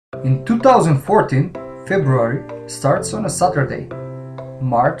In 2014, February starts on a Saturday.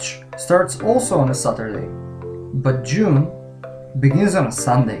 March starts also on a Saturday. But June begins on a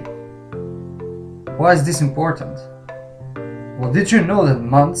Sunday. Why is this important? Well, did you know that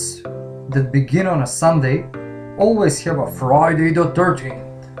months that begin on a Sunday always have a Friday the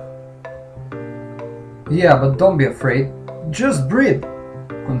 13th? Yeah, but don't be afraid, just breathe.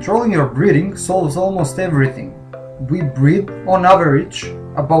 Controlling your breathing solves almost everything. We breathe on average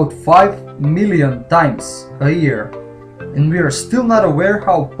about 5 million times a year, and we are still not aware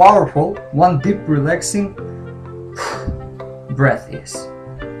how powerful one deep relaxing breath is.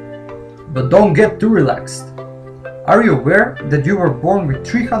 But don't get too relaxed. Are you aware that you were born with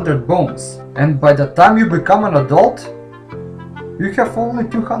 300 bones, and by the time you become an adult, you have only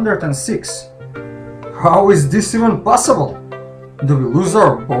 206? How is this even possible? Do we lose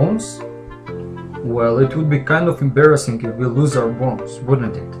our bones? Well, it would be kind of embarrassing if we lose our bones,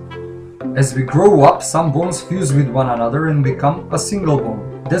 wouldn't it? As we grow up, some bones fuse with one another and become a single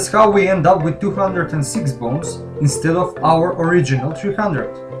bone. That's how we end up with 206 bones instead of our original 300.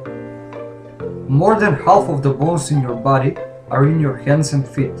 More than half of the bones in your body are in your hands and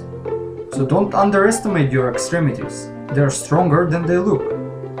feet. So don't underestimate your extremities. They are stronger than they look.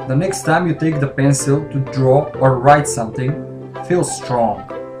 The next time you take the pencil to draw or write something, feel strong.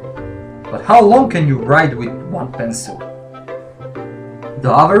 But how long can you write with one pencil?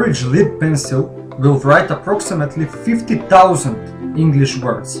 The average lead pencil will write approximately 50,000 English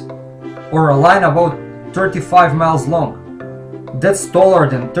words, or a line about 35 miles long. That's taller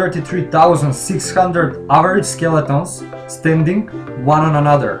than 33,600 average skeletons standing one on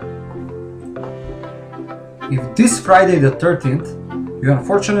another. If this Friday the 13th you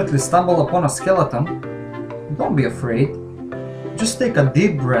unfortunately stumble upon a skeleton, don't be afraid. Just take a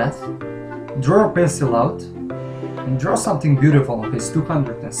deep breath, draw a pencil out, and draw something beautiful on his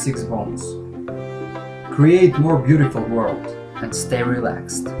 206 bones. Create more beautiful world and stay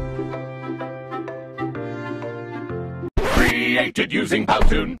relaxed. Created using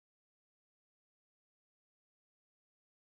powtoons.